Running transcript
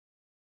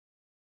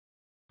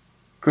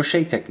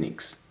Crochet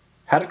techniques.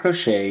 How to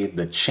crochet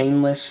the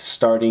chainless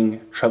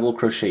starting treble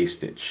crochet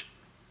stitch.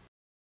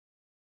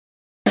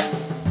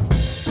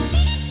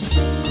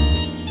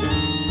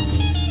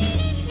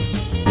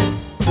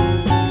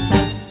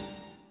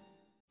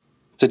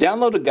 To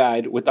download a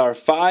guide with our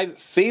 5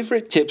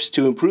 favorite tips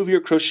to improve your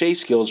crochet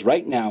skills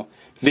right now,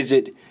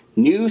 visit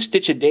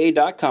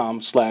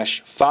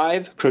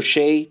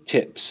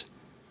newstitchaday.com/5crochet-tips.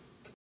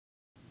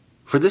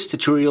 For this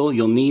tutorial,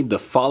 you'll need the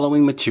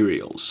following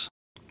materials: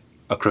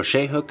 a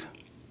crochet hook,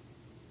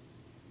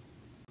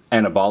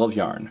 and a ball of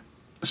yarn.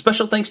 A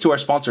special thanks to our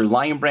sponsor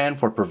Lion Brand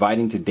for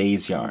providing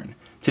today's yarn.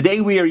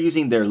 Today we are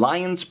using their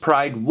Lion's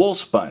Pride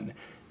Woolspun,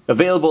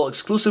 available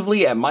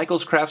exclusively at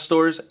Michael's Craft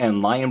Stores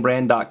and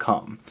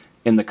lionbrand.com,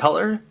 in the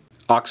color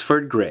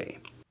Oxford Gray.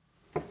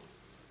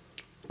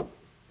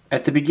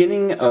 At the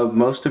beginning of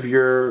most of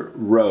your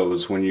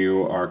rows when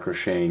you are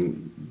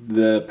crocheting,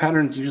 the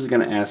pattern is usually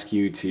going to ask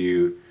you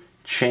to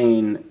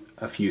chain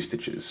a few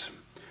stitches.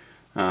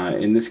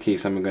 In this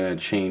case I'm going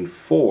to chain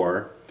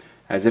 4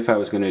 as if I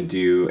was going to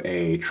do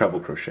a treble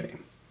crochet,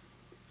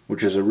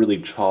 which is a really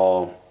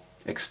tall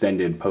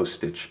extended post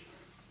stitch.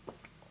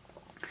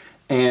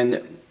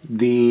 And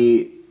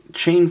the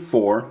chain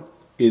 4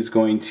 is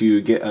going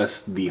to get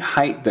us the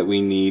height that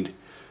we need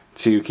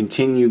to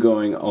continue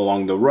going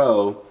along the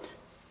row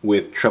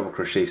with treble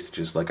crochet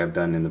stitches like I've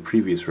done in the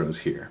previous rows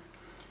here.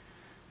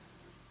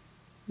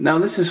 Now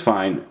this is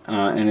fine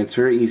and it's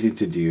very easy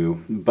to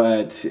do,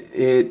 but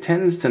it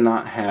tends to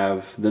not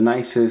have the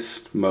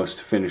nicest,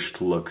 most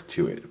finished look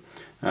to it.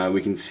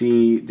 We can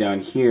see down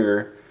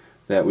here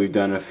that we've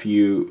done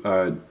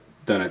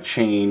done a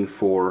chain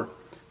 4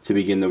 to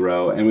begin the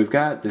row, and we've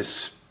got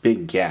this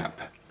big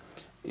gap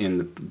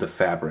in the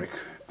fabric.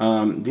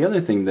 The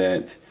other thing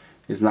that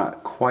is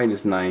not quite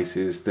as nice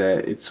is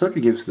that it sort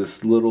of gives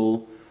this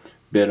little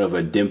bit of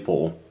a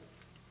dimple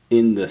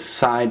in the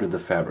side of the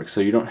fabric,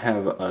 so you don't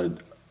have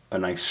a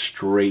nice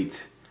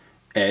straight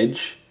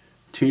edge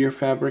to your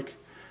fabric,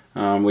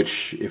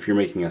 which if you're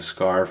making a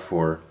scarf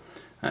or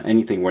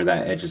anything where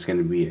that edge is going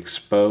to be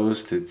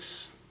exposed,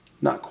 it's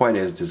not quite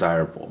as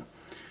desirable.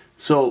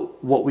 So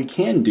what we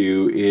can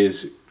do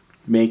is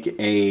make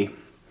a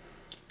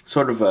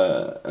sort of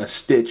a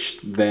stitch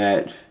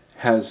that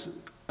has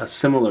a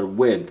similar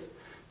width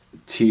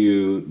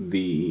to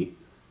the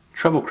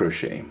treble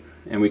crochet,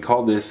 and we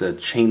call this a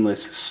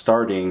chainless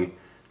starting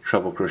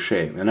treble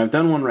crochet, and I've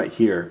done one right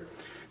here.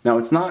 Now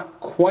it's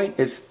not quite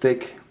as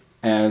thick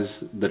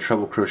as the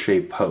treble crochet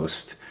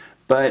post,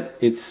 but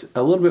it's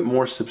a little bit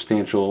more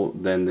substantial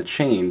than the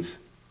chains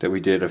that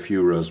we did a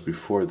few rows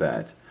before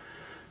that.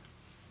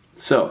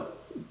 So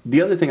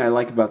the other thing I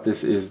like about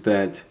this is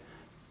that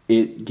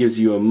it gives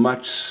you a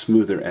much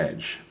smoother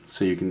edge.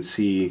 So you can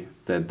see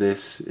that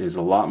this is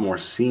a lot more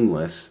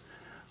seamless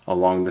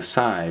along the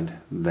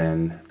side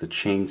than the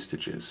chain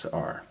stitches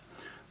are.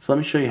 So let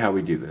me show you how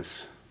we do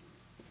this.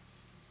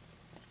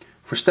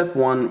 For step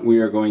 1, we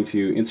are going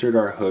to insert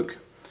our hook,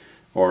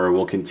 or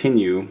we'll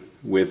continue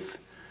with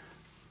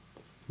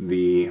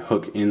the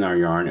hook in our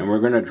yarn, and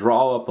we're going to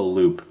draw up a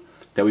loop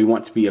that we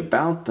want to be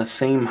about the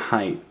same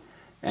height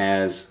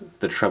as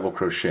the treble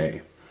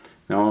crochet.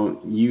 Now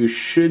you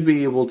should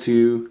be able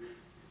to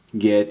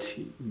get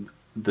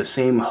the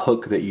same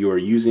hook that you are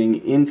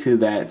using into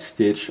that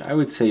stitch, I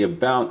would say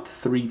about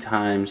 3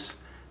 times,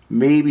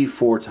 maybe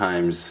 4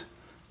 times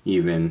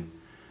even,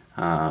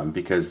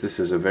 because this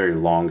is a very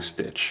long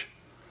stitch.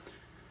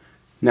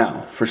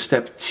 Now for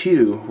step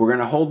 2, we're going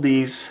to hold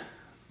this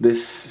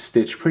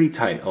stitch pretty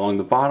tight along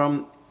the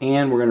bottom,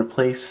 and we're going to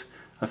place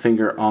a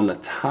finger on the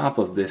top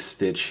of this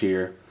stitch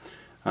here,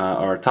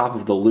 or top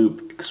of the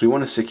loop, because we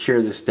want to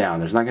secure this down.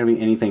 There's not going to be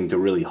anything to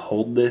really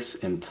hold this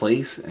in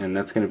place, and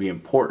that's going to be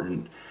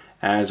important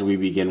as we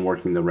begin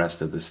working the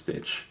rest of the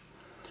stitch.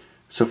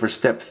 So for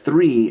step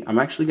 3, I'm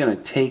actually going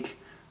to take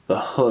the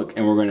hook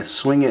and we're going to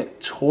swing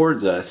it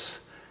towards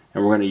us,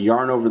 and we're going to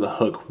yarn over the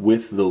hook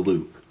with the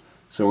loop.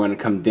 So we're going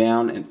to come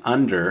down and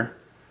under,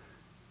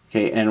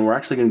 okay, and we're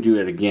actually going to do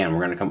it again. We're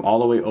going to come all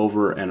the way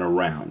over and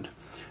around.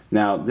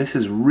 Now this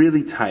is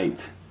really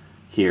tight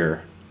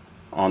here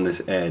on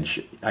this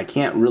edge. I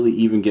can't really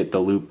even get the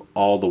loop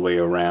all the way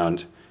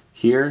around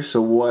here,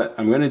 so what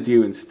I'm going to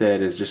do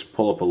instead is just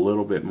pull up a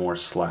little bit more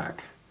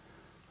slack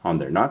on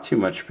there. Not too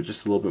much, but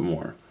just a little bit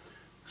more.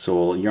 So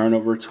we'll yarn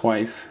over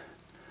twice,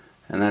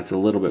 and that's a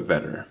little bit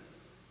better.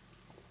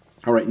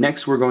 Alright,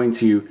 next we're going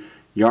to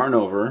yarn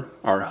over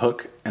our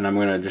hook, and I'm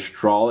going to just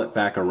draw it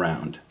back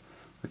around.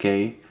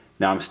 Okay,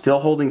 now I'm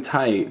still holding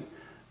tight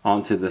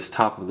onto this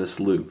top of this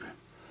loop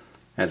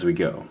as we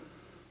go.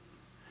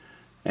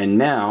 And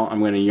now I'm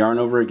going to yarn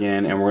over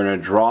again, and we're going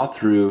to draw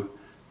through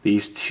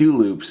these 2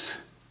 loops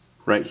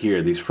right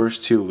here, these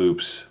first 2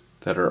 loops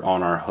that are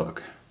on our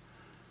hook.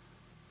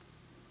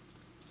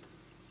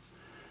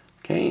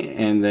 Okay,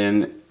 and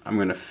then I'm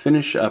going to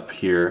finish up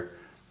here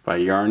by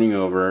yarning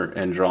over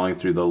and drawing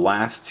through the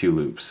last 2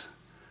 loops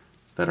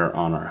that are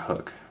on our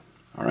hook.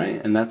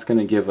 Alright, and that's going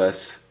to give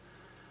us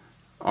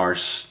our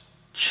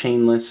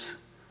chainless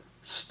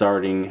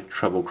starting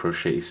treble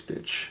crochet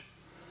stitch.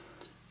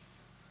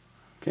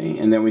 Okay,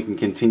 and then we can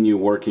continue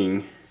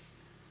working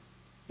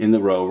in the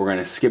row. We're going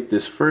to skip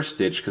this first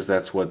stitch because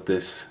that's what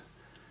this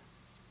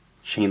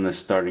chainless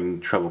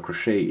starting treble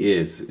crochet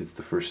is. It's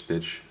the first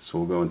stitch. So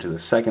we'll go into the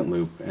second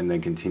loop and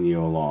then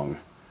continue along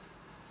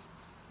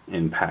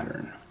in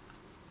pattern.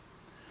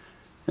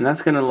 And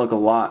that's going to look a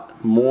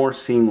lot more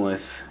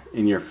seamless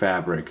in your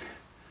fabric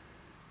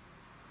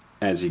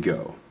as you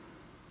go.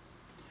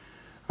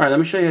 All right, let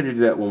me show you how to do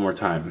that one more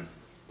time.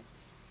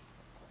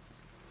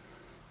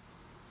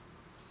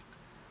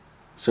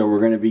 So we're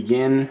going to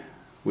begin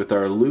with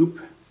our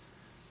loop,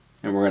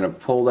 and we're going to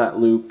pull that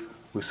loop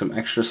with some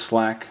extra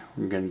slack.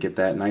 We're going to get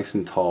that nice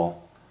and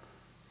tall.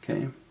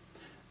 Okay.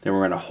 Then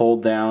we're going to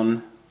hold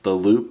down the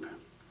loop,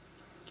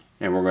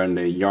 and we're going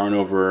to yarn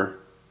over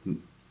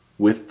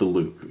with the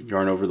loop,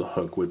 yarn over the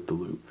hook with the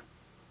loop.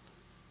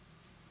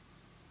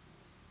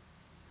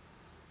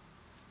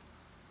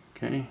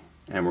 Okay,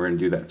 and we're going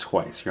to do that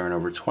twice, yarn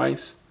over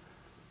twice.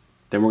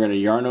 Then we're going to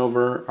yarn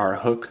over our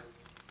hook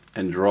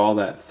and draw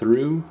that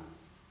through.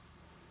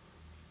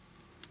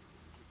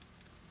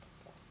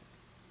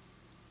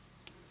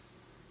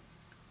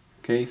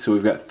 Okay, so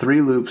we've got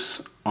 3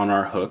 loops on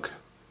our hook.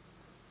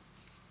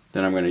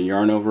 Then I'm going to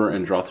yarn over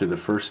and draw through the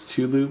first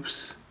 2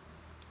 loops.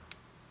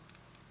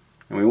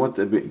 And we want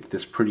to make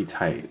this pretty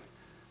tight.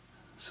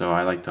 So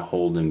I like to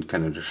hold and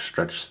kind of just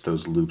stretch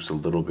those loops a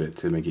little bit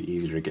to make it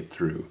easier to get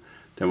through.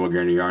 Then we're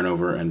going to yarn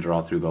over and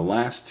draw through the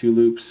last 2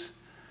 loops.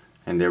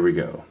 And there we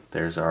go.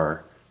 There's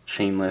our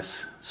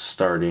chainless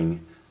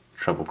starting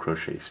treble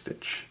crochet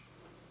stitch.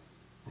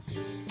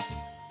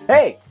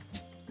 Hey!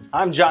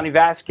 I'm Johnny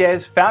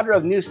Vasquez, founder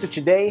of New Stitch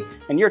A Day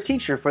and your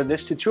teacher for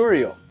this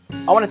tutorial.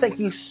 I want to thank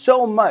you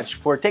so much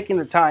for taking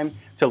the time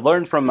to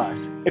learn from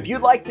us. If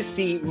you'd like to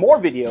see more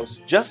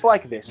videos just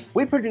like this,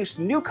 we produce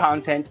new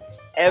content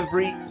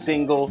every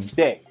single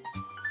day,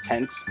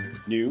 hence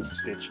New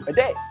Stitch A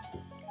Day.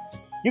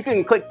 You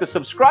can click the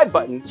subscribe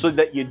button so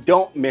that you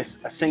don't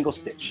miss a single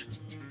stitch.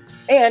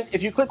 And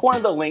if you click one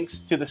of the links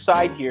to the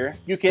side here,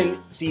 you can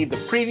see the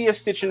previous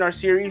stitch in our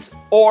series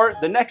or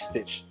the next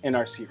stitch in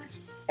our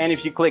series. And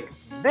if you click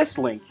this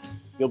link,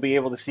 you'll be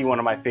able to see one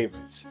of my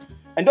favorites.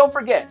 And don't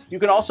forget, you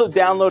can also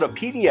download a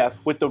PDF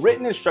with the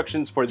written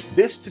instructions for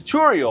this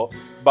tutorial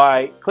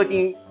by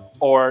clicking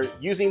or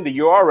using the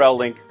URL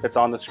link that's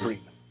on the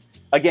screen.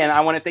 Again, I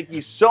want to thank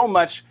you so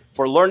much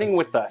for learning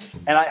with us,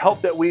 and I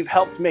hope that we've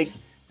helped make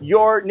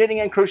your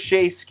knitting and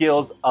crochet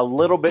skills a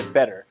little bit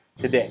better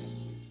today.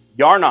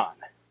 Yarn on!